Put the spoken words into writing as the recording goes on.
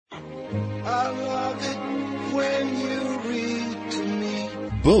I love it when you read to me.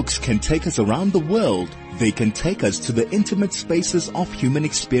 Books can take us around the world. They can take us to the intimate spaces of human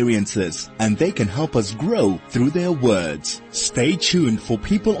experiences, and they can help us grow through their words. Stay tuned for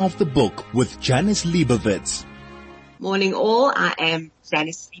People of the Book with Janice Liebowitz. Morning all, I am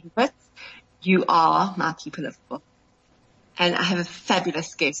Janice Liebowitz. You are my People of the Book. And I have a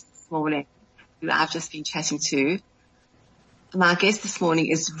fabulous guest this morning who I've just been chatting to. My guest this morning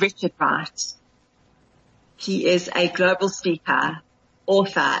is Richard Wright. He is a global speaker,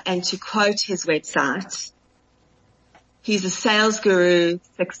 author, and to quote his website, he's a sales guru,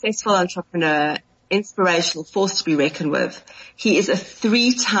 successful entrepreneur, inspirational force to be reckoned with. He is a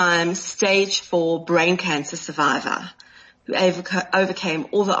 3-time stage 4 brain cancer survivor who overcame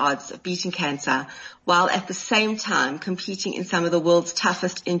all the odds of beating cancer while at the same time competing in some of the world's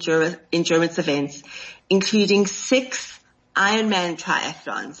toughest endurance events, including 6 Ironman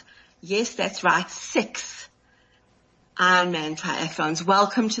triathlons. Yes, that's right, 6 Ironman triathlons.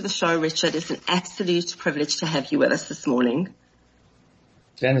 Welcome to the show, Richard. It's an absolute privilege to have you with us this morning.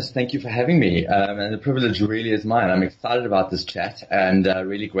 Janice, thank you for having me. And the privilege really is mine. I'm excited about this chat and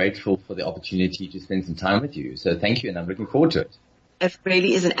really grateful for the opportunity to spend some time with you. So thank you, and I'm looking forward to it. It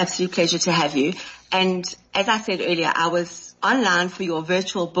really is an absolute pleasure to have you. And as I said earlier, I was online for your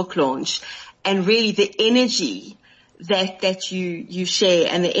virtual book launch, and really the energy that you share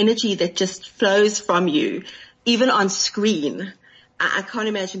and the energy that just flows from you, even on screen. I can't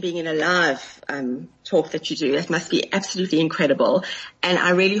imagine being in a live talk that you do. That must be absolutely incredible. And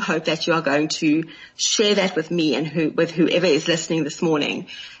I really hope that you are going to share that with me and with whoever is listening this morning.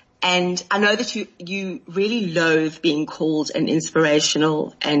 And I know that you really loathe being called an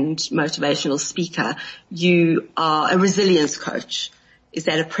inspirational and motivational speaker. You are a resilience coach. Is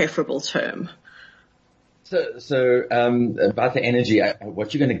that a preferable term? So about the energy,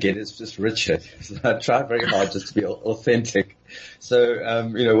 what you're going to get is just Richard. So I try very hard just to be authentic. So,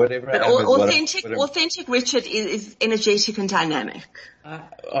 whatever. But authentic Richard is energetic and dynamic.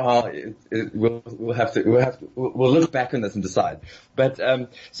 We'll look back on this and decide. But,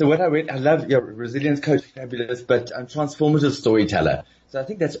 so what I love your resilience coach, fabulous, but I'm transformative storyteller. So I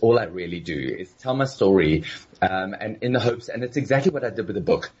think that's all I really do is tell my story, and in the hopes, and it's exactly what I did with the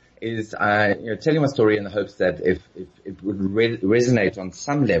book. Is telling my story in the hopes that if it would resonate on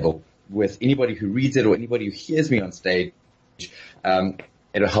some level with anybody who reads it or anybody who hears me on stage,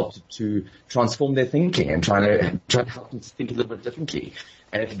 it'll help to transform their thinking and try to help them think a little bit differently.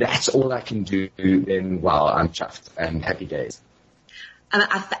 And if that's all I can do, then wow, I'm chuffed and happy days. And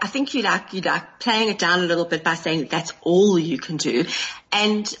I think you like playing it down a little bit by saying that's all you can do.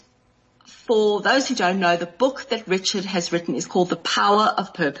 And for those who don't know, the book that Richard has written is called The Power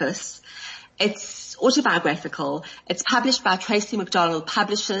of Purpose. It's autobiographical. It's published by Tracy McDonald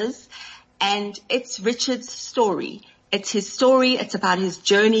Publishers, and it's Richard's story. It's his story. It's about his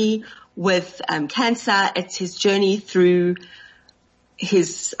journey with cancer. It's his journey through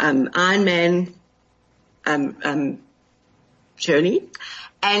his Ironman journey,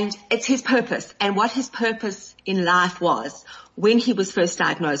 and it's his purpose and what his purpose in life was. When he was first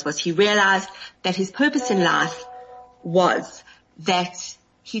diagnosed, was he realized that his purpose in life was that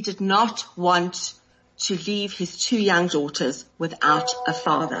he did not want to leave his 2 young daughters without a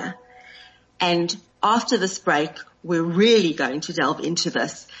father. And after this break, we're really going to delve into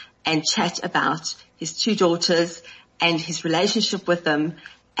this and chat about his 2 daughters and his relationship with them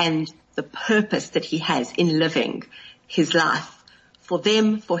and the purpose that he has in living his life for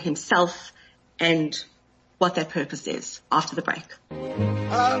them, for himself, and what that purpose is after the break.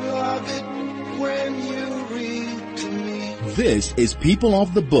 I love it when you read to me. This is People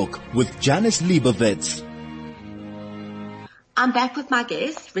of the Book with Janice Liebowitz. I'm back with my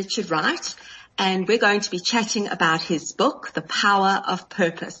guest, Richard Wright, and we're going to be chatting about his book, The Power of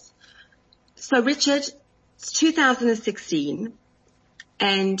Purpose. So Richard, it's 2016,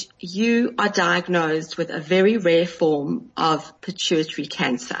 and you are diagnosed with a very rare form of pituitary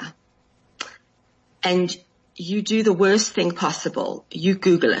cancer. And you do the worst thing possible. You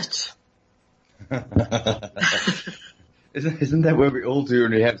Google it. Isn't that what we all do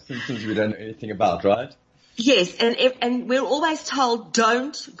when we have symptoms we don't know anything about, right? Yes, and we're always told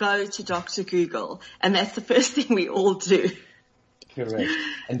don't go to Dr. Google, and that's the first thing we all do. Correct.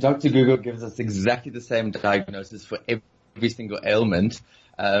 And Dr. Google gives us exactly the same diagnosis for every single ailment.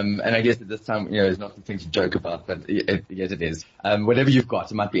 And I guess at this time, it's not the thing to joke about, but yes, it is. Whatever you've got,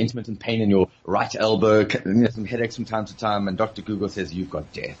 it might be intermittent pain in your right elbow, some headaches from time to time, and Dr. Google says you've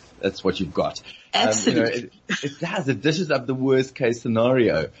got death. That's what you've got. Absolutely. It does. It dishes up the worst case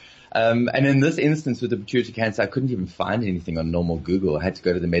scenario. And in this instance with the pituitary cancer, I couldn't even find anything on normal Google. I had to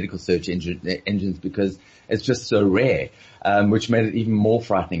go to the medical search engines because it's just so rare, which made it even more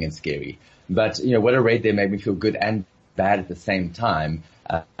frightening and scary. But, what I read there made me feel good and bad at the same time.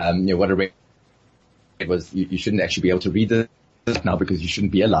 What I read was you shouldn't actually be able to read this now because you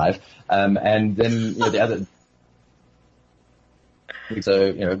shouldn't be alive. And then, the other, so,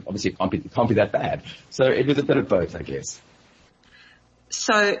 obviously it can't be that bad. So it was a bit of both, I guess.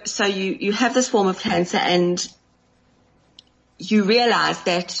 So you have this form of cancer and you realize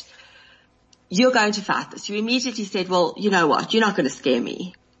that you're going to fight this. You immediately said, well, you know what? You're not going to scare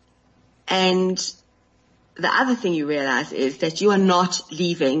me. And the other thing you realize is that you are not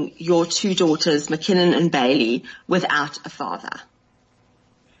leaving your two daughters, McKinnon and Bailey, without a father.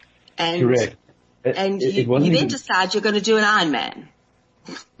 And, correct. You then decide you're going to do an Ironman.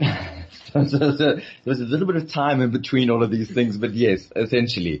 So there was a little bit of time in between all of these things, but yes,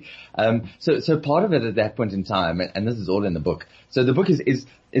 essentially. So part of it at that point in time, and this is all in the book. So the book is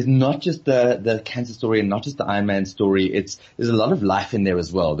not just the cancer story and not just the Ironman story. There's a lot of life in there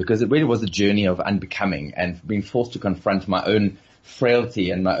as well, because it really was a journey of unbecoming and being forced to confront my own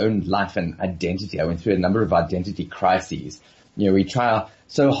frailty and my own life and identity. I went through a number of identity crises. We try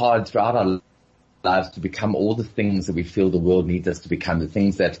so hard throughout our lives to become all the things that we feel the world needs us to become, the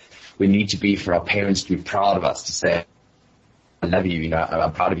things that we need to be for our parents to be proud of us, to say, I love you,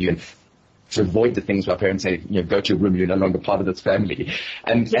 I'm proud of you, and to avoid the things where our parents say, go to your room, you're no longer part of this family.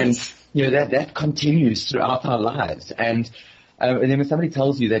 And that continues throughout our lives. And then when somebody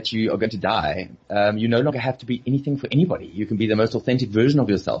tells you that you are going to die, you no longer have to be anything for anybody. You can be the most authentic version of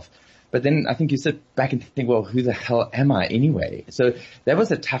yourself. But then I think you sit back and think, well, who the hell am I anyway? So that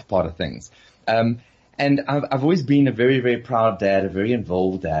was a tough part of things. And I've always been a very, very proud dad, a very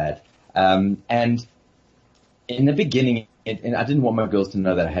involved dad. And in the beginning, and I didn't want my girls to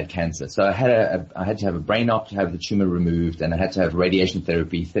know that I had cancer. So I had to have a brain op to have the tumor removed, and I had to have radiation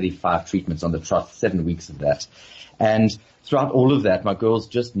therapy, 35 treatments on the trot, 7 weeks of that. And throughout all of that, my girls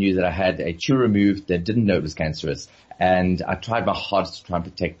just knew that I had a tumor removed. They didn't know it was cancerous. And I tried my hardest to try and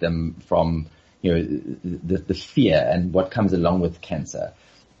protect them from, the fear and what comes along with cancer.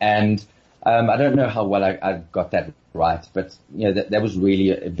 And I don't know how well I got that right, but that was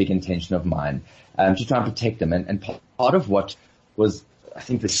really a big intention of mine, to try and protect them. And part of what was, I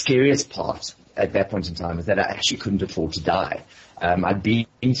think, the scariest part at that point in time is that I actually couldn't afford to die. I'd been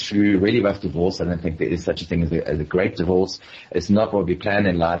through a really rough divorce. I don't think there is such a thing as a great divorce. It's not what we plan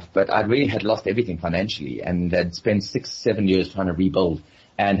in life, but I really had lost everything financially and had spent 6-7 years trying to rebuild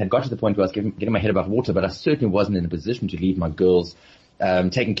and had got to the point where I was getting my head above water, but I certainly wasn't in a position to leave my girls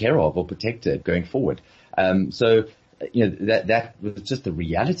taken care of or protected going forward. So, that was just the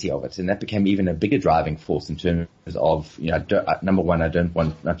reality of it. And that became even a bigger driving force in terms of, number one, I don't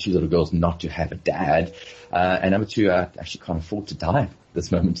want my two little girls not to have a dad. And number two, I actually can't afford to die at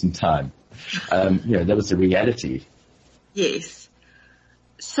this moment in time. That was the reality. Yes.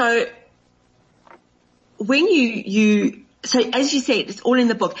 So when so as you said, it's all in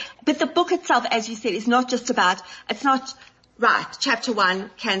the book, but the book itself, as you said, is not just about, it's not, right, chapter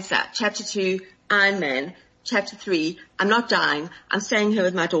 1, cancer, chapter 2, Ironman, chapter 3, I'm not dying, I'm staying here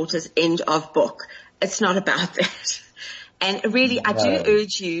with my daughters, end of book. It's not about that. And really, I do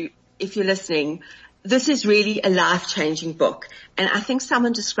urge you, if you're listening, this is really a life-changing book. And I think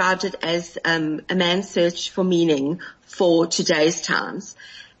someone described it as a man's search for meaning for today's times.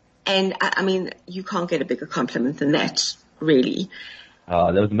 And I mean, you can't get a bigger compliment than that, really.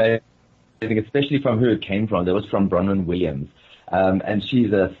 That was amazing. Especially from who it came from. That was from Bronwyn Williams. And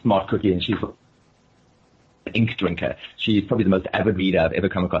she's a smart cookie and she's an ink drinker. She's probably the most avid reader I've ever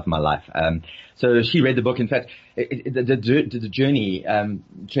come across in my life. So she read the book. In fact, the journey,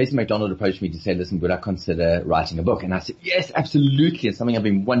 Tracy McDonald approached me to say, listen, would I consider writing a book? And I said, yes, absolutely. It's something I've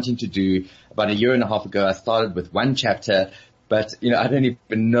been wanting to do. About 1.5 years ago, I started with one chapter. But, I don't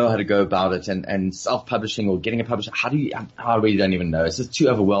even know how to go about it and self-publishing or getting a publisher. I really don't even know. It's just too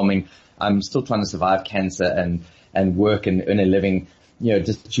overwhelming. I'm still trying to survive cancer and work and earn a living,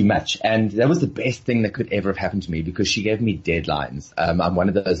 just too much. And that was the best thing that could ever have happened to me because she gave me deadlines. I'm one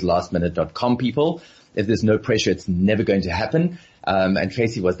of those lastminute.com people. If there's no pressure, it's never going to happen. And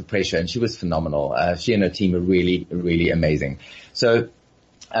Tracy was the pressure and she was phenomenal. She and her team were really, really amazing. So,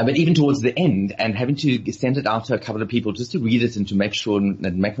 but even towards the end and having to send it out to a couple of people just to read it and to make sure and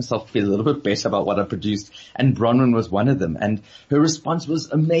make myself feel a little bit better about what I produced. And Bronwyn was one of them. And her response was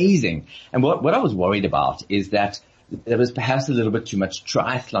amazing. And what I was worried about is that there was perhaps a little bit too much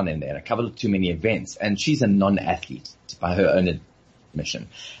triathlon in there, a couple of too many events. And she's a non-athlete by her own mission.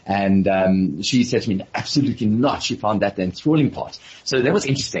 And she said to me, absolutely not. She found that the enthralling part. So that was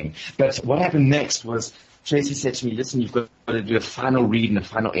interesting. But what happened next was Tracy said to me, listen, you've got to do a final read and a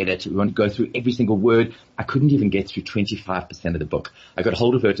final edit. We want to go through every single word. I couldn't even get through 25% of the book. I got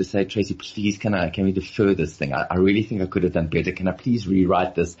hold of her to say, Tracy, please, can we defer this thing? I really think I could have done better. Can I please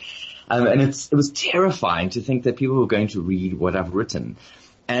rewrite this? And it was terrifying to think that people were going to read what I've written.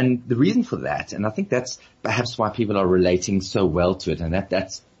 And the reason for that, and I think that's perhaps why people are relating so well to it, and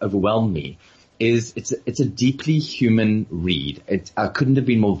that's overwhelmed me, is it's a deeply human read. I couldn't have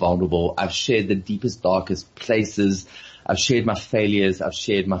been more vulnerable. I've shared the deepest, darkest places. I've shared my failures. I've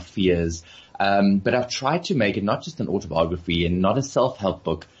shared my fears. But I've tried to make it not just an autobiography and not a self-help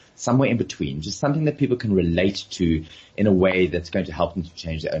book, somewhere in between, just something that people can relate to in a way that's going to help them to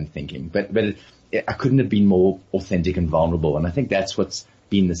change their own thinking. But I couldn't have been more authentic and vulnerable. And I think that's what's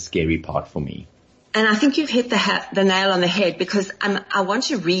been the scary part for me. And I think you've hit the nail on the head, because I want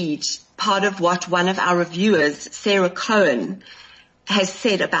to read part of what one of our reviewers, Sarah Cohen, has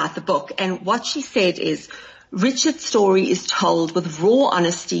said about the book. And what she said is, Richard's story is told with raw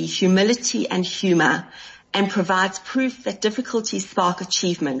honesty, humility and humor, and provides proof that difficulties spark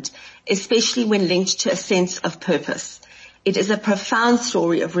achievement, especially when linked to a sense of purpose. It is a profound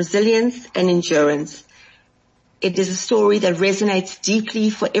story of resilience and endurance. It is a story that resonates deeply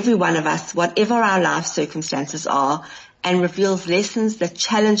for every one of us, whatever our life circumstances are, and reveals lessons that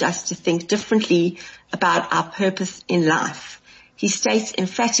challenge us to think differently about our purpose in life. He states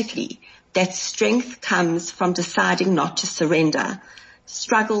emphatically that strength comes from deciding not to surrender.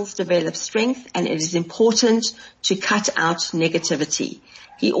 Struggles develop strength, and it is important to cut out negativity.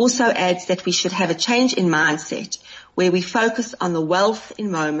 He also adds that we should have a change in mindset where we focus on the wealth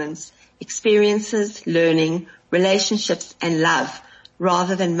in moments, experiences, learning, relationships and love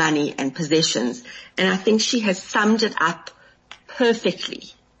rather than money and possessions. And I think she has summed it up perfectly.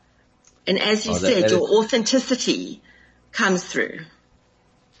 And as you said, your authenticity comes through.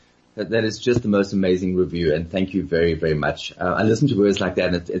 That is just the most amazing review, and thank you very, very much. I listen to words like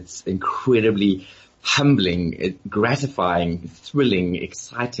that, and it's incredibly humbling, gratifying, thrilling,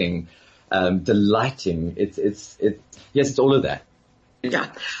 exciting, delighting. Yes, it's all of that.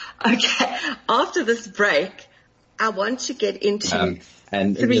 Yeah. Okay. After this break, I want to get into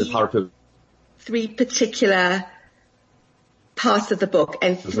three particular parts of the book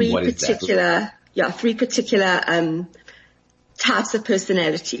and three particular types of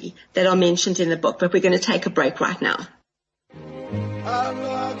personality that are mentioned in the book. But we're going to take a break right now. I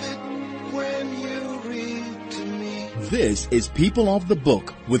love it when you read to me. This is People of the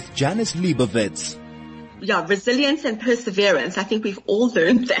Book with Janice Liebowitz. Yeah, resilience and perseverance. I think we've all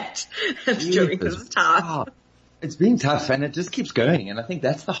learned that during this time. Wow. It's been tough, and it just keeps going. And I think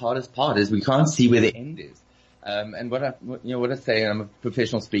that's the hardest part, is we can't see where the end is. And what I say, I'm a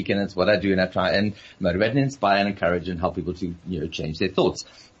professional speaker, and it's what I do, and I try and motivate and inspire and encourage and help people to, change their thoughts.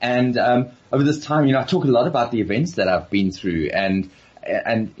 And, over this time, I talk a lot about the events that I've been through, and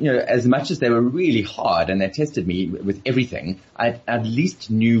as much as they were really hard and they tested me with everything, I at least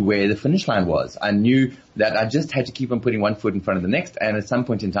knew where the finish line was. I knew that I just had to keep on putting one foot in front of the next, and at some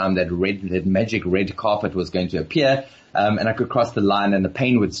point in time that magic red carpet was going to appear, and I could cross the line and the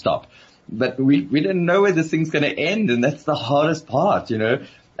pain would stop. But we didn't know where this thing's going to end, and that's the hardest part,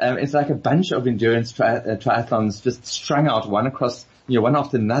 It's like a bunch of endurance triathlons just strung out one across, one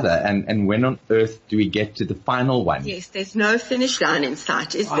after another, and when on earth do we get to the final one? Yes, there's no finish line in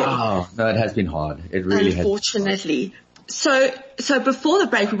sight, is there? Oh, no, it has been hard. It really has. Unfortunately. So before the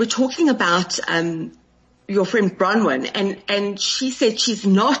break, we were talking about, your friend Bronwyn, and she said she's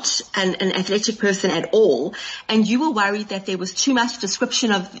not an athletic person at all, and you were worried that there was too much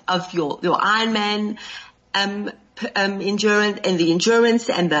description of your Ironman endurance and the endurance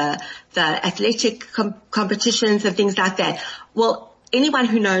and the athletic competitions and things like that. Well, anyone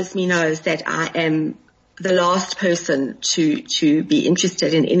who knows me knows that I am the last person to be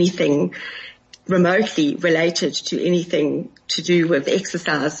interested in anything remotely related to anything to do with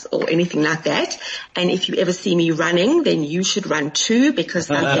exercise or anything like that. And if you ever see me running, then you should run too, because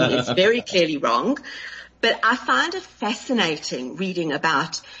something is very clearly wrong. But I find it fascinating reading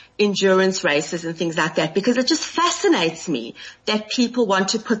about endurance races and things like that, because it just fascinates me that people want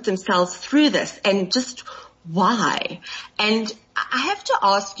to put themselves through this, and just why. And I have to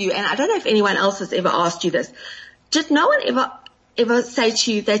ask you, and I don't know if anyone else has ever asked you this, did no one ever say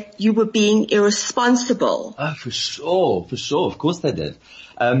to you that you were being irresponsible? Oh, for sure. Of course they did.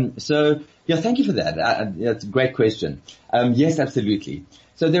 Thank you for that. It's a great question. Yes, absolutely.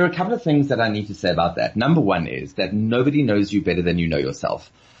 So there are a couple of things that I need to say about that. Number one is that nobody knows you better than you know yourself.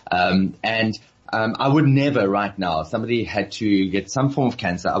 And I would never right now, if somebody had to get some form of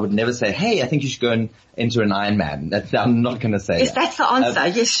cancer, I would never say, hey, I think you should go and enter an Ironman. I'm not going to say Is that the answer?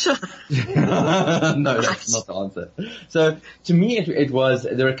 Yes, sure. No, that's not the answer. So to me,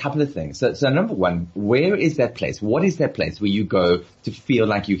 there are a couple of things. So number one, where is that place? What is that place where you go to feel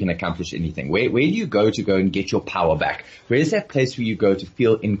like you can accomplish anything? Where do you go and get your power back? Where is that place where you go to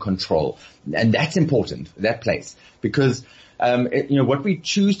feel in control? And that's important, that place, because what we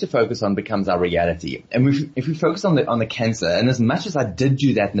choose to focus on becomes our reality. And if we focus on the cancer, and as much as I did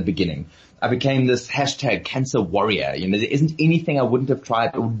do that in the beginning, I became this hashtag cancer warrior. There isn't anything I wouldn't have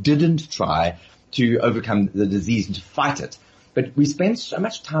tried or didn't try to overcome the disease and to fight it. But we spend so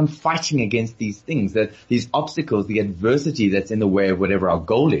much time fighting against these things, that these obstacles, the adversity that's in the way of whatever our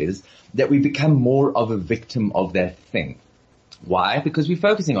goal is, that we become more of a victim of that thing. Why? Because we're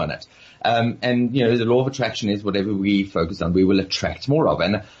focusing on it. The law of attraction is whatever we focus on, we will attract more of.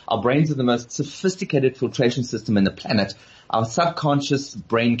 And our brains are the most sophisticated filtration system in the planet. Our subconscious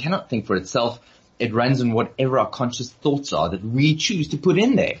brain cannot think for itself. It runs on whatever our conscious thoughts are that we choose to put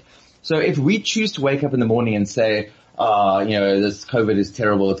in there. So if we choose to wake up in the morning and say, this COVID is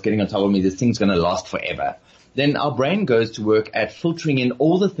terrible, it's getting on top of me, this thing's going to last forever, then our brain goes to work at filtering in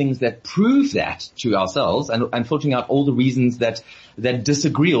all the things that prove that to ourselves, and filtering out all the reasons that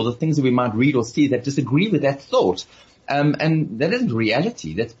disagree, all the things that we might read or see that disagree with that thought. And that isn't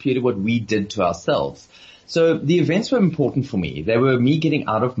reality. That's purely what we did to ourselves. So the events were important for me. They were me getting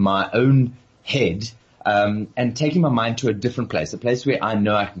out of my own head, and taking my mind to a different place, a place where I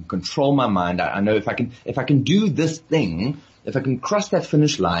know I can control my mind. I know if I can do this thing, if I can cross that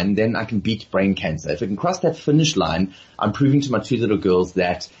finish line, then I can beat brain cancer. If I can cross that finish line, I'm proving to my two little girls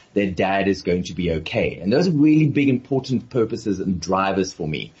that their dad is going to be okay. And those are really big, important purposes and drivers for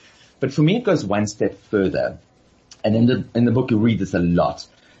me. But for me, it goes one step further. And in the book, you read this a lot,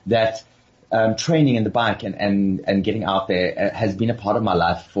 that training in the bike and getting out there has been a part of my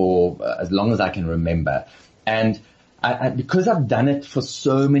life for as long as I can remember. And because I've done it for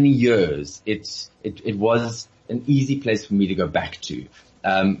so many years, it was an easy place for me to go back to.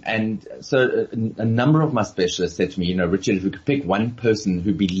 And so a number of my specialists said to me, Richard, if we could pick one person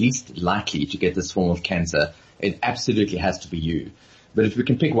who'd be least likely to get this form of cancer, it absolutely has to be you. But if we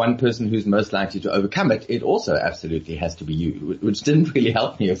can pick one person who's most likely to overcome it, it also absolutely has to be you, which didn't really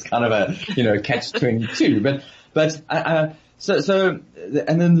help me. It was kind of a, catch-22.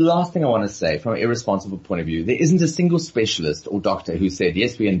 And then the last thing I want to say from an irresponsible point of view, there isn't a single specialist or doctor who said,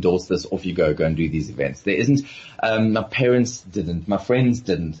 yes, we endorse this, off you go and do these events. There isn't, my parents didn't, my friends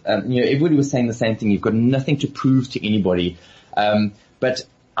didn't. Everybody was saying the same thing. You've got nothing to prove to anybody. But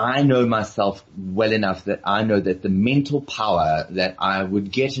I know myself well enough that I know that the mental power that I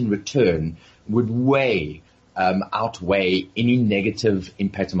would get in return would outweigh any negative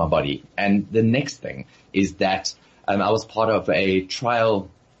impact on my body. And the next thing is that I was part of a trial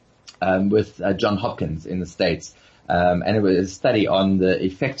with John Hopkins in the States, and it was a study on the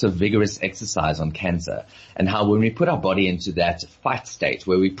effects of vigorous exercise on cancer, and how when we put our body into that fight state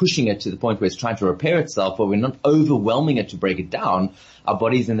where we're pushing it to the point where it's trying to repair itself, but we're not overwhelming it to break it down, our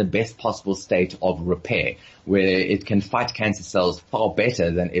body's in the best possible state of repair, where it can fight cancer cells far better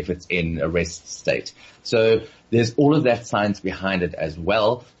than if it's in a rest state. So there's all of that science behind it as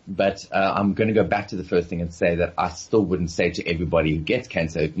well. But I'm going to go back to the first thing and say that I still wouldn't say to everybody who gets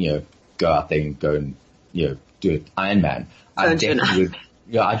cancer, go out there and go and, do it Ironman. I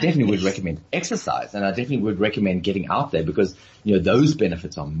definitely would recommend exercise, and I definitely would recommend getting out there because, those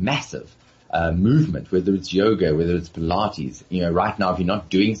benefits are massive. Movement, whether it's yoga, whether it's Pilates, right now, if you're not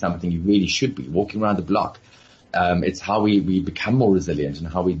doing something, you really should be walking around the block. It's how we become more resilient and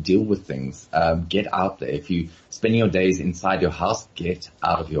how we deal with things. Get out there. If you spending your days inside your house, get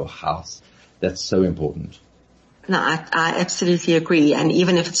out of your house. That's so important. No, I absolutely agree. And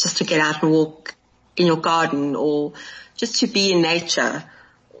even if it's just to get out and walk in your garden or just to be in nature,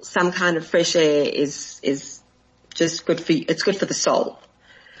 some kind of fresh air is just good for you. It's good for the soul.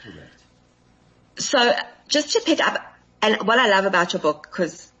 Correct. So just to pick up, and what I love about your book,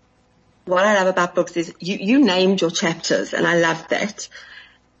 because what I love about books is you named your chapters, and I love that.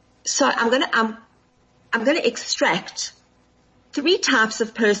 So I'm going to extract 3 types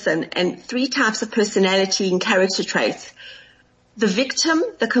of person and 3 types of personality and character traits: the victim,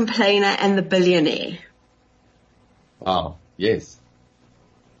 the complainer, and the billionaire. Wow. Yes.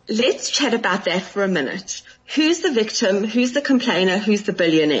 Let's chat about that for a minute. Who's the victim? Who's the complainer? Who's the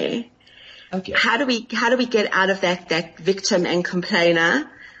billionaire? Okay. How do we get out of that victim and complainer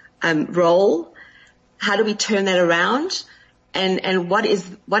role? How do we turn that around? And what is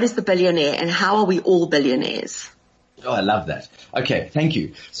the billionaire, and how are we all billionaires? Oh, I love that. Okay, thank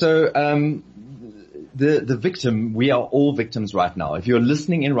you. So, the victim, we are all victims right now. If you're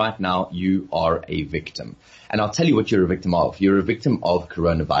listening in right now, you are a victim. And I'll tell you what you're a victim of. You're a victim of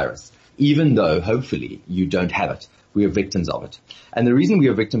coronavirus. Even though, hopefully, you don't have it. We are victims of it. And the reason we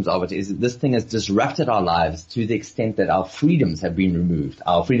are victims of it is that this thing has disrupted our lives to the extent that our freedoms have been removed.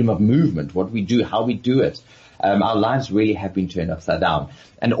 Our freedom of movement, what we do, how we do it. Our lives really have been turned upside down.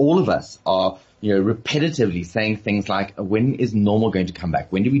 And all of us are, repetitively saying things like, when is normal going to come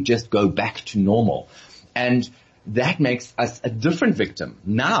back? When do we just go back to normal? And that makes us a different victim.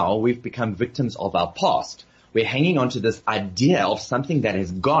 Now we've become victims of our past. We're hanging on to this idea of something that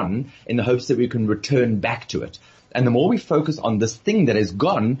has gone in the hopes that we can return back to it. And the more we focus on this thing that is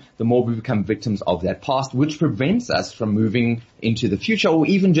gone, the more we become victims of that past, which prevents us from moving into the future or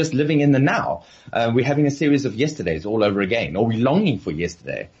even just living in the now. We're having a series of yesterdays all over again, or we're longing for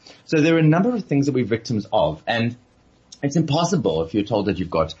yesterday. So there are a number of things that we're victims of. And it's impossible if you're told that you've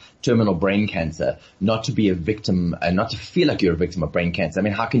got terminal brain cancer not to be a victim and not to feel like you're a victim of brain cancer. I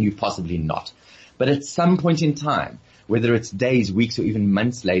mean, how can you possibly not? But at some point in time, whether it's days, weeks, or even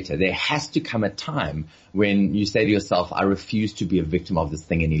months later, there has to come a time when you say to yourself, I refuse to be a victim of this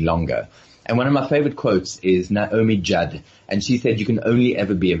thing any longer. And one of my favorite quotes is Naomi Judd, and she said, you can only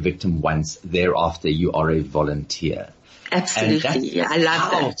ever be a victim once. Thereafter, you are a volunteer. Absolutely. Yeah, I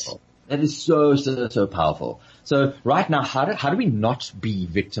love that. That is so powerful. So right now, how do we not be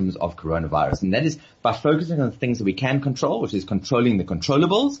victims of coronavirus? And that is by focusing on the things that we can control, which is controlling the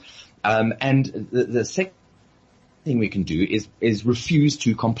controllables. And the second thing we can do is refuse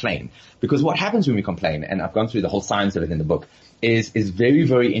to complain. Because what happens when we complain, and I've gone through the whole science of it in the book, is very,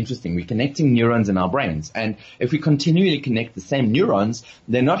 very interesting. We're connecting neurons in our brains. And if we continually connect the same neurons,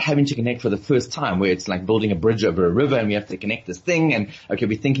 they're not having to connect for the first time, where it's like building a bridge over a river and we have to connect this thing and, okay,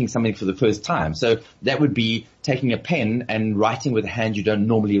 we're thinking something for the first time. So that would be taking a pen and writing with a hand you don't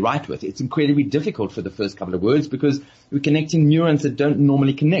normally write with. It's incredibly difficult for the first couple of words because we're connecting neurons that don't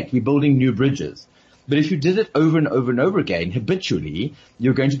normally connect. We're building new bridges. But if you did it over and over and over again, habitually,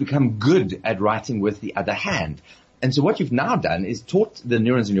 you're going to become good at writing with the other hand. And so what you've now done is taught the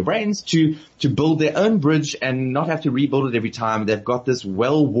neurons in your brains to build their own bridge and not have to rebuild it every time. They've got this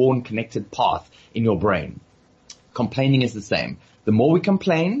well-worn connected path in your brain. Complaining is the same. The more we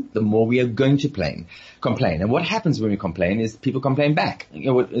complain, the more we are going to complain. And what happens when we complain is people complain back.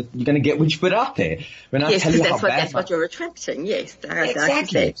 You're going to get what you put out there. When I tell you how bad that's what you're attracting. Yes,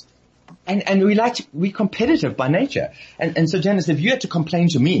 exactly. And we're competitive by nature. And so Janice, if you had to complain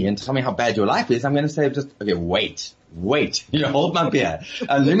to me and tell me how bad your life is, I'm going to say okay, wait, hold my beer.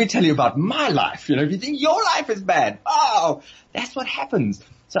 Let me tell you about my life. If you think your life is bad, that's what happens.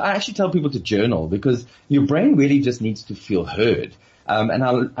 So I actually tell people to journal because your brain really just needs to feel heard. And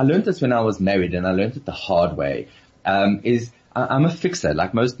I learned this when I was married, and I learned it the hard way, I'm a fixer,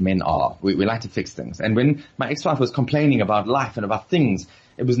 like most men are. We like to fix things. And when my ex-wife was complaining about life and about things,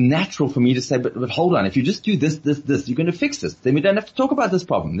 it was natural for me to say, but hold on, if you just do this, you're going to fix this. Then we don't have to talk about this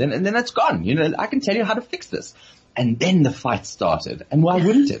problem. Then it's gone. I can tell you how to fix this. And then the fight started. And why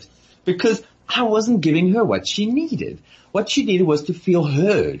wouldn't it? Because I wasn't giving her what she needed. What she needed was to feel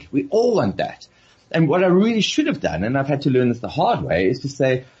heard. We all want that. And what I really should have done, and I've had to learn this the hard way, is to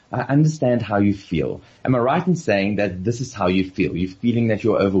say, I understand how you feel. Am I right in saying that this is how you feel? You're feeling that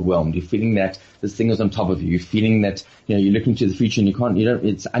you're overwhelmed. You're feeling that this thing is on top of you. You're feeling that, you're looking to the future and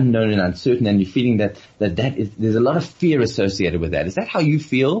it's unknown and uncertain, and you're feeling that there's a lot of fear associated with that. Is that how you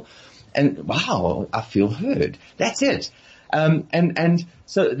feel? And wow, I feel heard. That's it. And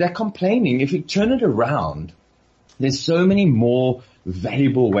so that complaining, if you turn it around, there's so many more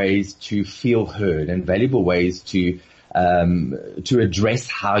valuable ways to feel heard and valuable ways to address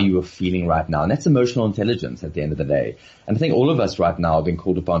how you are feeling right now. And that's emotional intelligence at the end of the day. And I think all of us right now are being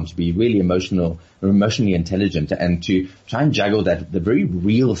called upon to be really emotionally intelligent and to try and juggle the very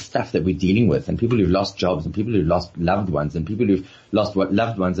real stuff that we're dealing with, and people who've lost jobs and people who've lost loved ones and people who've lost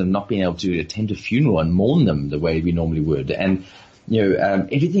loved ones and not being able to attend a funeral and mourn them the way we normally would. And,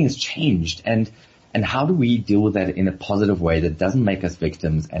 everything has changed. And how do we deal with that in a positive way that doesn't make us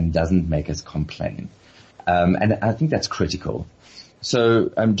victims and doesn't make us complain? And I think that's critical. So,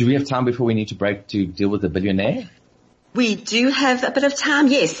 do we have time before we need to break to deal with the billionaire? We do have a bit of time,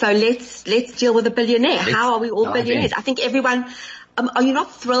 yes. So let's deal with the billionaire. How are we all billionaires? I think everyone, are you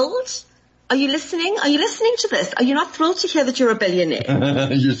not thrilled Are you listening? Are you listening to this? Are you not thrilled to hear that you're a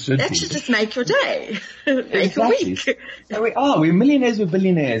billionaire? You should That be. should just make your day. Make Exactly. a week. So we are. We're millionaires. We're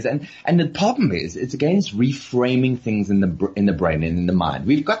billionaires. And the problem is, it's reframing things in the brain and in the mind.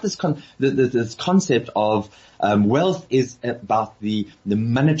 We've got this this concept of wealth is about the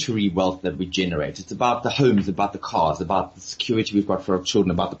monetary wealth that we generate. It's about the homes, about the cars, about the security we've got for our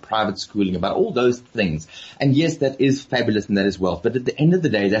children, about the private schooling, about all those things. And yes, that is fabulous and that is wealth. But at the end of the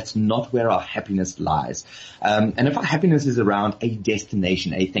day, that's not where our happiness lies. And if our happiness is around a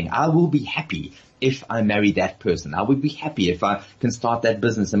destination, a thing, I will be happy if I marry that person. I would be happy if I can start that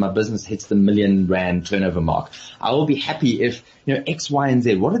business and my business hits the R1 million turnover mark. I will be happy if, X, Y, and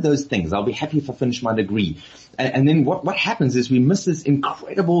Z. What are those things? I'll be happy if I finish my degree. And then what happens is we miss this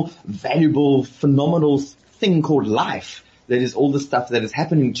incredible, valuable, phenomenal thing called life. That is all the stuff that is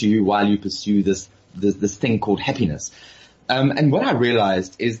happening to you while you pursue this thing called happiness. And what I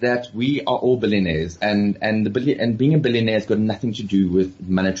realized is that we are all billionaires, and being a billionaire has got nothing to do with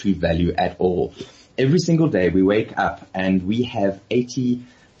monetary value at all. Every single day we wake up and we have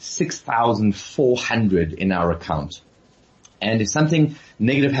 86,400 in our account. And if something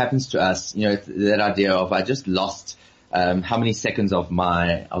negative happens to us, that idea of I just lost how many seconds of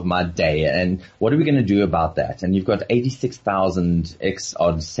my day, and what are we going to do about that? And you've got 86,000 X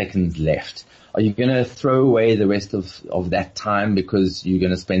odd seconds left. Are you going to throw away the rest of that time because you're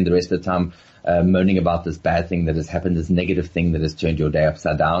going to spend the rest of the time moaning about this bad thing that has happened, this negative thing that has turned your day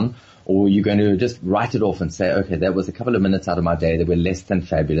upside down? Or are you going to just write it off and say, okay, that was a couple of minutes out of my day that were less than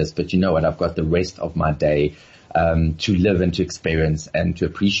fabulous, but you know what? I've got the rest of my day to live and to experience and to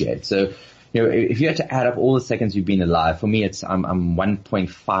appreciate. So, if you had to add up all the seconds you've been alive, for me I'm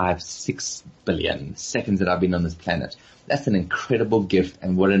 1.56 billion seconds that I've been on this planet. That's an incredible gift,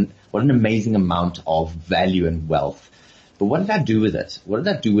 and what an amazing amount of value and wealth. But what did I do with it? What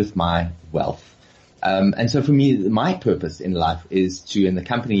did I do with my wealth? And so for me, my purpose in life is and the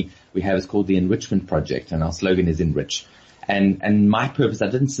company we have is called the Enrichment Project, and our slogan is Enrich. And my purpose, I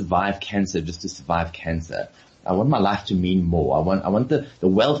didn't survive cancer just to survive cancer. I want my life to mean more. I want the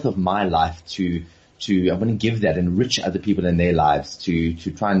wealth of my life I want to give that, enrich other people in their lives, to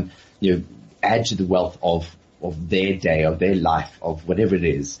try and, add to the wealth of their day, of their life, of whatever it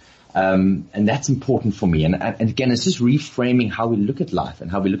is. And that's important for me. And again, it's just reframing how we look at life and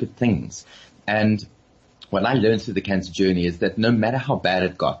how we look at things. And what I learned through the cancer journey is that no matter how bad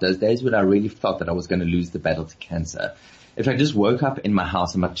it got, those days when I really felt that I was going to lose the battle to cancer, if I just woke up in my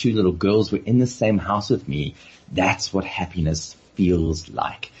house and my two little girls were in the same house with me, that's what happiness feels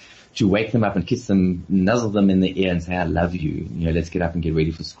like. To wake them up and kiss them, nuzzle them in the ear and say, I love you. Let's get up and get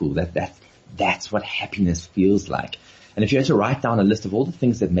ready for school. That's what happiness feels like. And if you had to write down a list of all the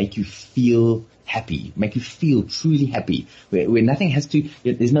things that make you feel happy, make you feel truly happy, where nothing has to,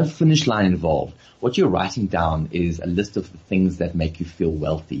 there's no finish line involved. What you're writing down is a list of the things that make you feel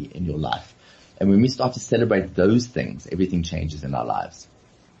wealthy in your life. And when we start to celebrate those things, everything changes in our lives.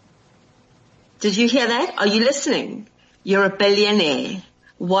 Did you hear that? Are you listening? You're a billionaire.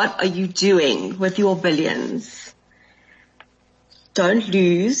 What are you doing with your billions? Don't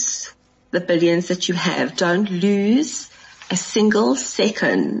lose the billions that you have. Don't lose a single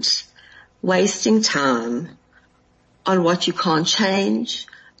second wasting time on what you can't change.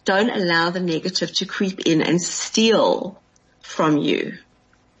 Don't allow the negative to creep in and steal from you.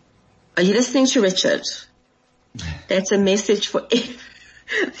 Are you listening to Richard? That's a message for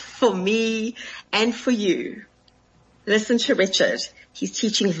me and for you. Listen to Richard. He's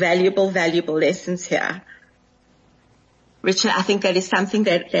teaching valuable lessons here. Richard, I think that is something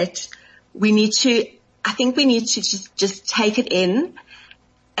that we need to just take it in,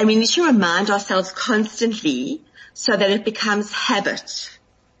 and we need to remind ourselves constantly so that it becomes habit.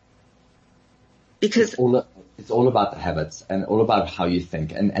 Because it's all about the habits and all about how you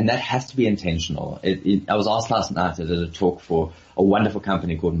think, and that has to be intentional. I was asked last night, I did a talk for a wonderful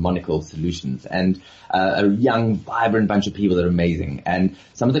company called Monocle Solutions, and a young, vibrant bunch of people that are amazing. And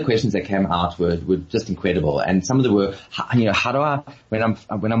some of the questions that came out were just incredible. And some of them were, how do I,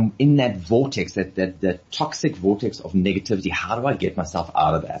 when I'm in that vortex, that toxic vortex of negativity, how do I get myself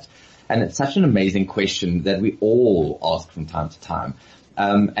out of that? And it's such an amazing question that we all ask from time to time.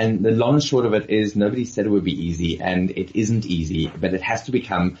 And the long and short of it is nobody said it would be easy, and it isn't easy, but it has to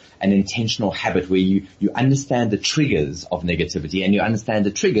become an intentional habit where you understand the triggers of negativity and you understand the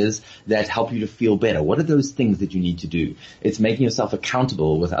triggers that help you to feel better. What are those things that you need to do? It's making yourself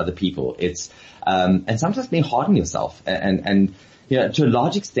accountable with other people. It's, and sometimes being hard on yourself. And to a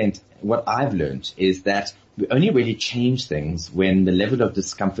large extent, what I've learned is that we only really change things when the level of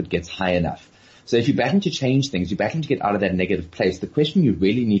discomfort gets high enough. So if you're battling to change things, you're battling to get out of that negative place, the question you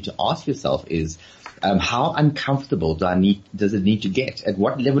really need to ask yourself is, how uncomfortable does it need to get? At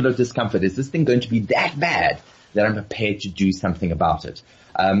what level of discomfort is this thing going to be that bad that I'm prepared to do something about it?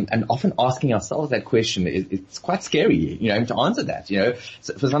 And often asking ourselves that question it's quite scary, to answer that,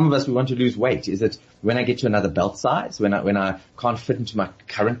 So for some of us, we want to lose weight. Is it when I get to another belt size, when I can't fit into my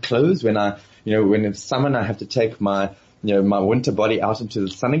current clothes, when when it's summer and I have to take my winter body out into the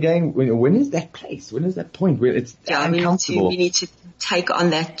sun again? When is that place? When is that point where it's uncomfortable? We need to take on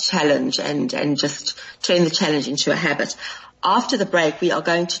that challenge and just turn the challenge into a habit. After the break, we are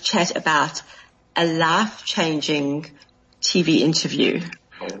going to chat about a life-changing TV interview.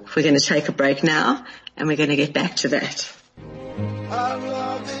 We're going to take a break now, and we're going to get back to that. I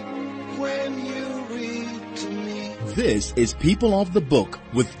love it when you read to me. This is People of the Book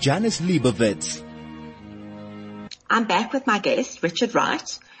with Janice Liebowitz. I'm back with my guest, Richard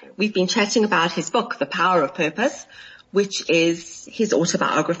Wright. We've been chatting about his book, The Power of Purpose, which is his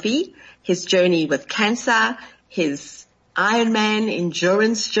autobiography, his journey with cancer, his Ironman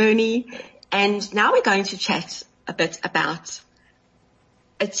endurance journey. And now we're going to chat a bit about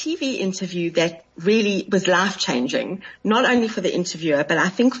a TV interview that really was life-changing, not only for the interviewer, but I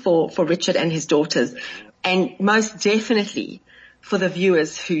think for Richard and his daughters, and most definitely for the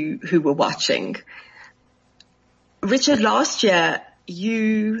viewers who were watching. Richard, last year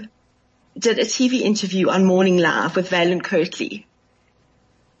you did a TV interview on Morning Live with Valen Kirtley.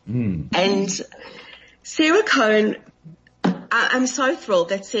 And Sarah Cohen, I'm so thrilled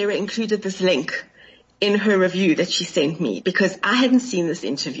that Sarah included this link in her review that she sent me, because I hadn't seen this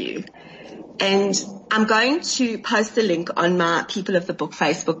interview. And I'm going to post the link on my People of the Book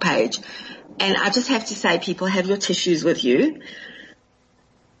Facebook page. And I just have to say, people, have your tissues with you.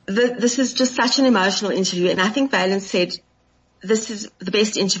 This is just such an emotional interview. And I think Valen said this is the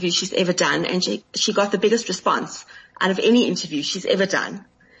best interview she's ever done. And she got the biggest response out of any interview she's ever done.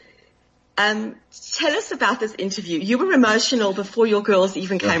 Tell us about this interview. You were emotional before your girls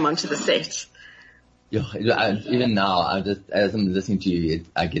even came onto the set. Yeah, even now, as I'm listening to you,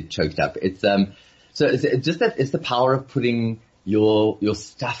 I get choked up. It's just that it's the power of putting your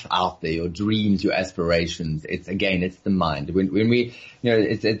stuff out there, your dreams, your aspirations. It's the mind. When we,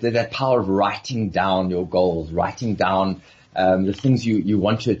 it's that power of writing down your goals, writing down the things you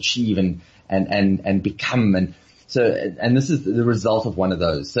want to achieve and become. And this is the result of one of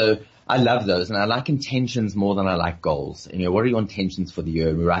those. So I love those, and I like intentions more than I like goals. What are your intentions for the year?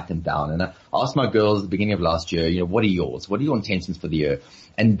 And we write them down. And I asked my girls at the beginning of last year, what are yours? What are your intentions for the year?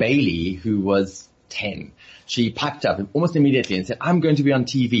 And Bailey, who was 10, she piped up almost immediately and said, I'm going to be on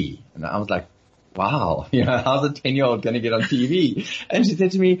TV. And I was like, wow, how's a 10-year-old going to get on TV? And she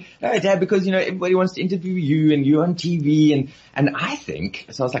said to me, no, Dad, because, everybody wants to interview you and you're on TV. And I think,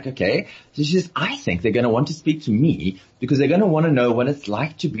 so I was like, okay. So she says, I think they're going to want to speak to me because they're going to want to know what it's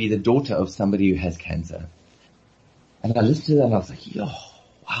like to be the daughter of somebody who has cancer. And I listened to that and I was like,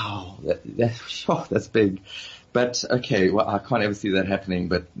 wow, that's big. But okay, well, I can't ever see that happening,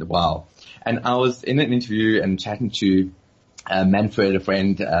 but wow. And I was in an interview and chatting to Manfred, a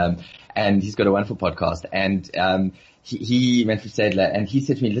friend, and he's got a wonderful podcast. And Manfred Sadler, and he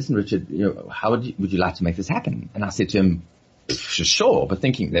said to me, listen, Richard, how would you like to make this happen? And I said to him, sure, but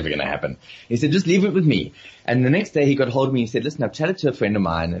thinking never going to happen. He said, just leave it with me. And the next day he got hold of me and said, listen, I've chatted to a friend of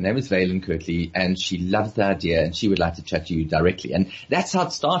mine. Her name is Valen Kirtley, and she loves the idea and she would like to chat to you directly. And that's how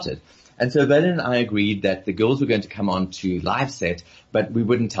it started. And so Valen and I agreed that the girls were going to come on to live set, but we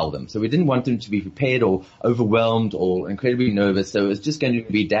wouldn't tell them. So we didn't want them to be prepared or overwhelmed or incredibly nervous. So it was just going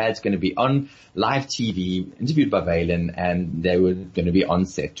to be Dad's going to be on live TV, interviewed by Valen, and they were going to be on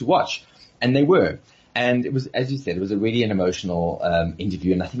set to watch. And they were. And it was, as you said, it was really an emotional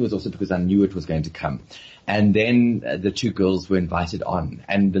interview. And I think it was also because I knew it was going to come. And then the two girls were invited on,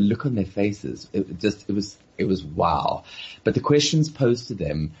 and the look on their faces, it was wow. But the questions posed to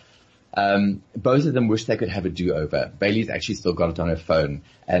them, both of them wish they could have a do-over. Bailey's actually still got it on her phone,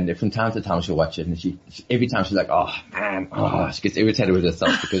 and from time to time she'll watch it, and she every time she's like, oh man, she gets irritated with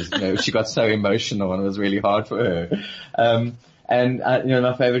herself because, she got so emotional and it was really hard for her.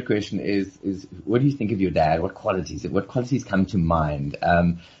 My favorite question is what do you think of your dad? What qualities come to mind?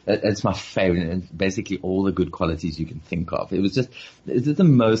 That's my favorite, and basically all the good qualities you can think of. It's just the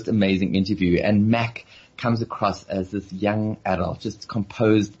most amazing interview, and Mac comes across as this young adult, just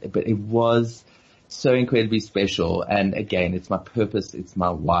composed, but it was so incredibly special. And again, it's my purpose, it's my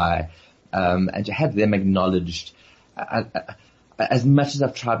why, and to have them acknowledged, as much as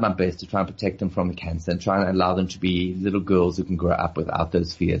I've tried my best to try and protect them from the cancer and try and allow them to be little girls who can grow up without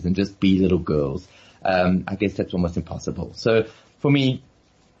those fears and just be little girls, I guess that's almost impossible. So for me,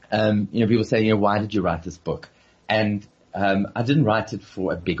 people say, why did you write this book? And I didn't write it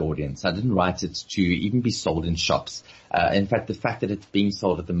for a big audience. I didn't write it to even be sold in shops. In fact, the fact that it's being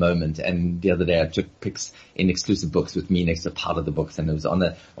sold at the moment, and the other day I took pics in exclusive books with me next to part of the books, and it was on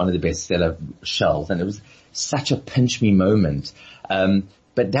one of the bestseller shelves, and it was such a pinch me moment.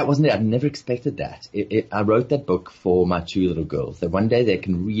 But that wasn't it. I never expected that. I wrote that book for my 2 little girls, that one day they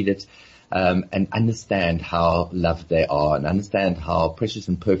can read it and understand how loved they are, and understand how precious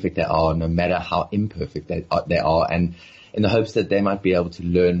and perfect they are, no matter how imperfect they are, and in the hopes that they might be able to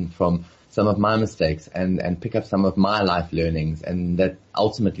learn from some of my mistakes and pick up some of my life learnings, and that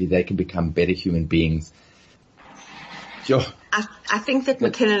ultimately they can become better human beings. Sure. I think that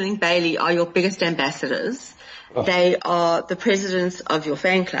McKinnon and Bailey are your biggest ambassadors. Oh. They are the presidents of your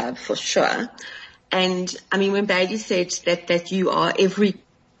fan club, for sure. And I mean, when Bailey said that you are every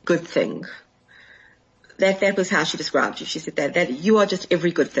good thing, that was how she described you. She said that you are just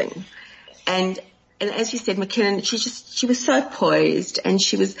every good thing. And as you said, McKinnon, she was so poised, and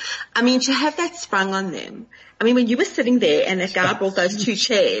to have that sprung on them. I mean, when you were sitting there and that guy brought those 2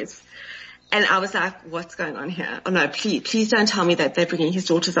 chairs, and I was like, what's going on here? Oh no, please don't tell me that they're bringing his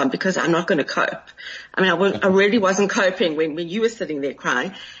daughters on, because I'm not going to cope. I mean, I really wasn't coping when you were sitting there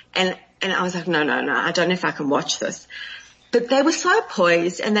crying, and I was like, no, I don't know if I can watch this. But they were so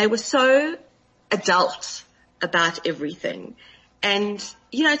poised, and they were so adult about everything. And,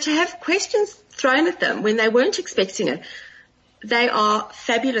 to have questions thrown at them when they weren't expecting it. They are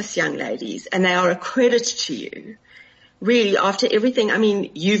fabulous young ladies, and they are a credit to you. Really, after everything, I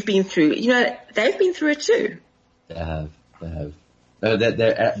mean, you've been through, they've been through it too. They have. No,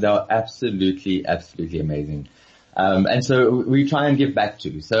 they're absolutely amazing. And so we try and give back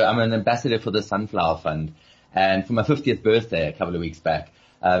too. So I'm an ambassador for the Sunflower Fund, and for my 50th birthday a couple of weeks back,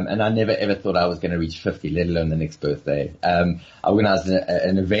 and I never ever thought I was going to reach 50, let alone the next birthday. I organized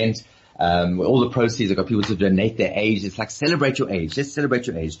an event, where all the proceeds, I got people to donate their age. It's like, celebrate your age. Just celebrate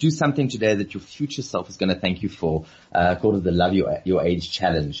your age. Do something today that your future self is going to thank you for. Called it the Love Your Age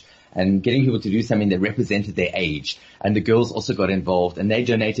Challenge. And getting people to do something that represented their age. And the girls also got involved, and they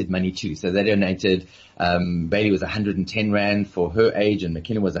donated money too. So they donated, Bailey was 110 Rand for her age, and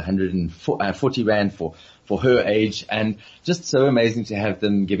McKinnon was 140 Rand for her age. And just so amazing to have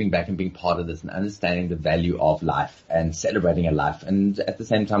them giving back and being part of this, and understanding the value of life and celebrating a life, and at the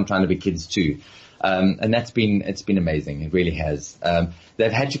same time trying to be kids too. And it's been amazing. It really has.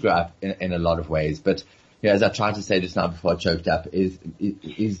 They've had to grow up in a lot of ways, but as I tried to say just now before I choked up, is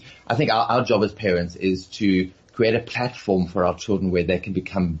I think our job as parents is to create a platform for our children where they can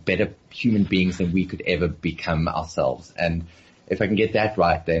become better human beings than we could ever become ourselves. And if I can get that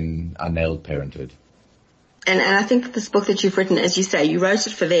right, then I nailed parenthood. And I think that this book that you've written, as you say, you wrote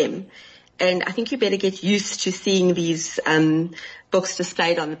it for them. And I think you better get used to seeing these books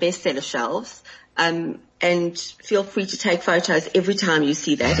displayed on the bestseller shelves. And feel free to take photos every time you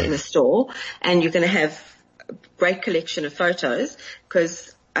see that in a store. And you're going to have a great collection of photos,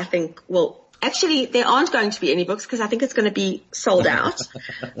 because I think, actually, there aren't going to be any books, because I think it's going to be sold out.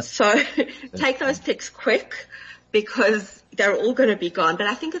 So take those pics quick, because they're all going to be gone. But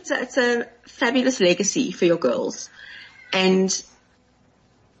I think it's a fabulous legacy for your girls. And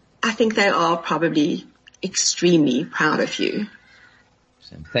I think they are probably extremely proud of you.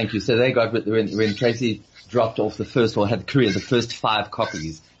 Thank you. So they got, when Tracy dropped off the first 5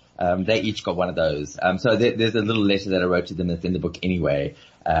 copies, they each got one of those. So there's a little letter that I wrote to them that's in the book anyway.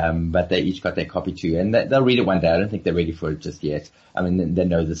 But they each got their copy too, and they'll read it one day. I don't think they're ready for it just yet. I mean, they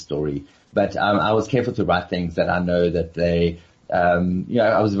know the story, but, I was careful to write things that I know that they, I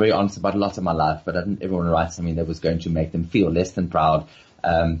was very honest about lots of my life, but I didn't ever want to write something that was going to make them feel less than proud,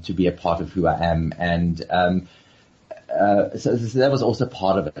 to be a part of who I am. And, so that was also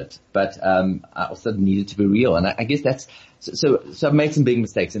part of it, but, I also needed to be real. And I guess that's, so I've made some big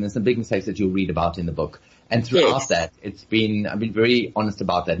mistakes, and there's some big mistakes that you'll read about in the book. And throughout that, I've been very honest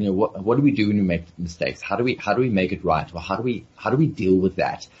about that. What do we do when we make mistakes? How do we make it right? Or how do we deal with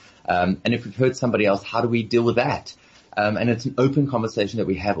that? And if we've hurt somebody else, how do we deal with that? And it's an open conversation that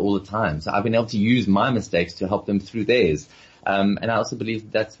we have all the time. So I've been able to use my mistakes to help them through theirs. And I also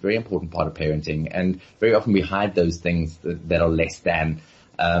believe that's a very important part of parenting. And very often we hide those things that are less than.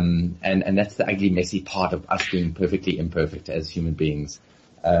 And that's the ugly, messy part of us being perfectly imperfect as human beings.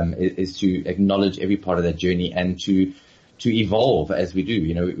 Is to acknowledge every part of that journey and to evolve as we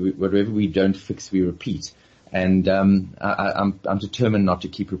do. Whatever we don't fix, we repeat. And I'm determined not to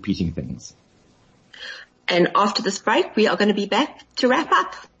keep repeating things. And after this break, we are going to be back to wrap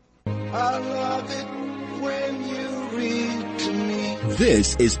up. I love it when you read to me.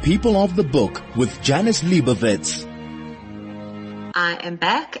 This is People of the Book with Janice Liebowitz. I am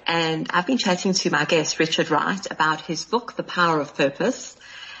back, and I've been chatting to my guest, Richard Wright, about his book, The Power of Purpose.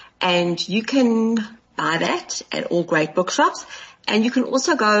 And you can buy that at all great bookshops. And you can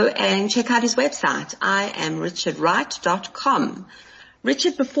also go and check out his website, iamrichardwright.com.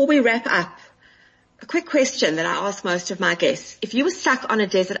 Richard, before we wrap up, a quick question that I ask most of my guests. If you were stuck on a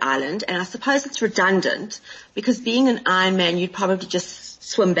desert island, and I suppose it's redundant, because being an Ironman, you'd probably just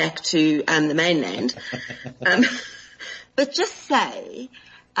swim back to the mainland. But just say,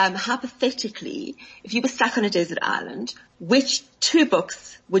 hypothetically, if you were stuck on a desert island, which 2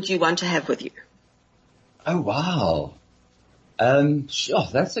 books would you want to have with you? Oh, wow. Sure,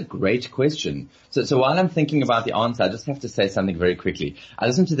 that's a great question. So while I'm thinking about the answer, I just have to say something very quickly. I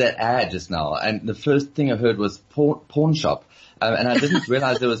listened to that ad just now, and the first thing I heard was pawn shop. And I didn't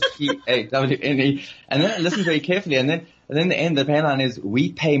realize there was P-A-W-N-E. And then I listened very carefully, and then the end, the pay line is,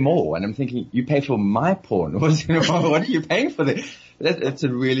 we pay more. And I'm thinking, you pay for my porn. What are you paying for this? It's a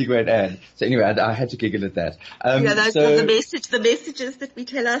really great ad. So anyway, I had to giggle at that. Those are the messages that we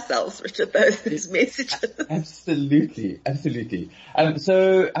tell ourselves, Richard, those messages. Absolutely.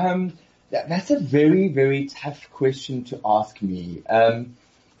 That's a very, very tough question to ask me.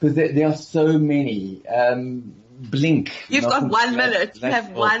 Because there are so many. Blink. You've got 1 minute. You have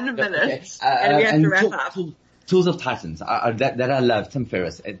 1 minute. And we have to wrap up. Tools of Titans, that I love, Tim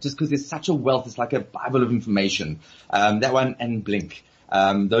Ferriss, just because there's such a wealth, it's like a Bible of information. That one and Blink,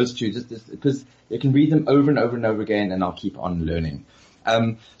 those 2, just because you can read them over and over and over again, and I'll keep on learning.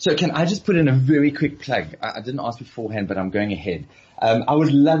 So can I just put in a very quick plug? I didn't ask beforehand, but I'm going ahead. I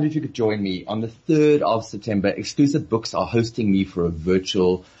would love if you could join me on the 3rd of September. Exclusive Books are hosting me for a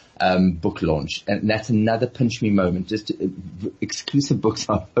virtual book launch, and that's another pinch me moment. Exclusive Books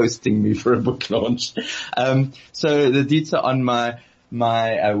are hosting me for a book launch. So the deets are on my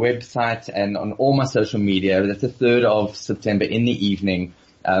website and on all my social media. That's the 3rd of September in the evening,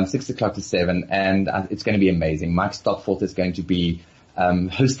 6 o'clock to 7, and it's going to be amazing. Mike Stockforth is going to be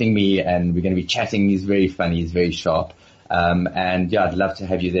hosting me, and we're going to be chatting. He's very funny, he's very sharp, and yeah, I'd love to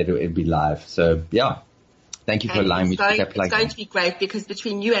have you there. It'll be live. So yeah. Thank you for allowing me to get that plug. It's going to be great, because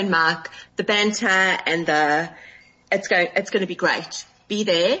between you and Mark, the banter and it's going to be great. Be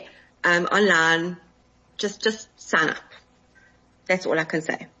there, online. Just sign up. That's all I can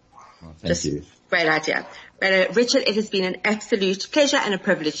say. Oh, thank you. Great idea. Richard, it has been an absolute pleasure and a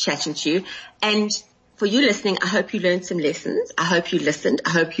privilege chatting to you. And for you listening, I hope you learned some lessons. I hope you listened. I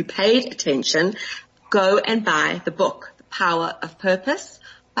hope you paid attention. Go and buy the book, The Power of Purpose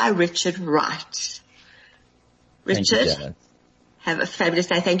by Richard Wright. Richard, have a fabulous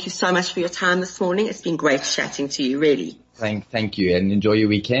day. Thank you so much for your time this morning. It's been great chatting to you, really. Thank you, and enjoy your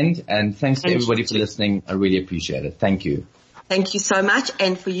weekend. And thanks to everybody for listening. I really appreciate it. Thank you. Thank you so much.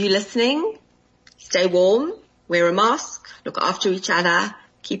 And for you listening, stay warm, wear a mask, look after each other,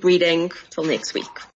 keep reading. Till next week.